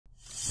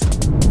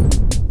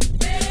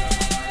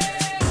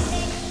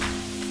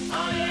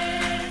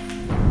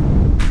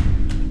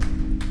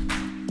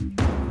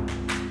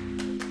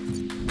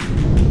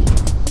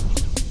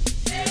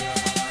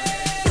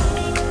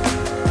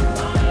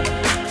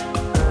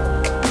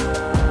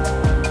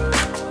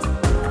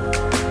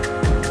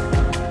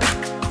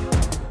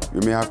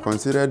You may have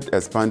considered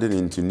expanding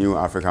into new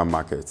African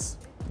markets.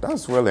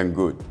 That's well and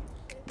good,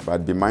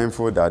 but be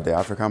mindful that the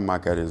African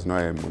market is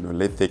not a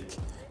monolithic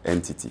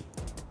entity.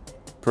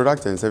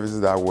 Products and services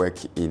that work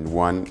in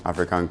one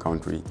African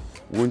country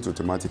won't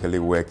automatically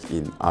work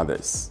in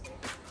others.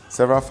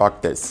 Several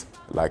factors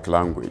like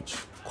language,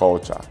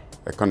 culture,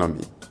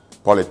 economy,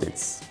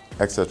 politics,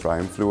 etc.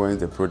 influence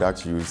the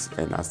product use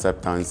and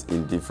acceptance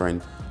in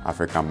different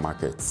African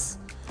markets.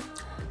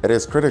 It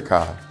is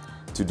critical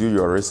to do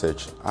your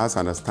research, as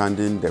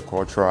understanding the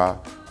cultural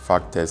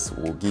factors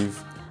will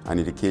give an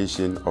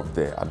indication of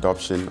the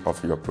adoption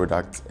of your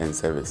product and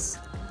service.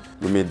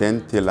 You may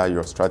then tailor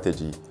your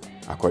strategy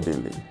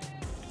accordingly.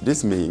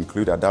 This may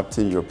include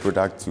adapting your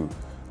product to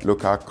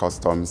local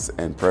customs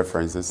and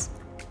preferences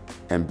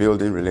and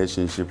building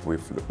relationships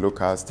with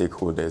local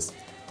stakeholders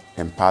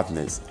and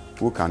partners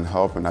who can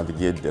help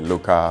navigate the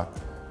local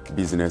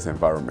business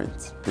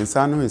environment.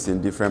 Nsano is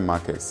in different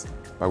markets,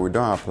 but we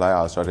don't apply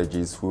our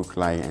strategies hook,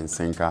 line, and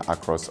sinker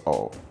across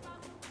all.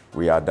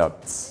 We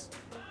adapt.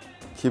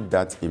 Keep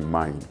that in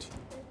mind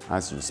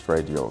as you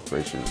spread your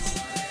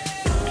operations.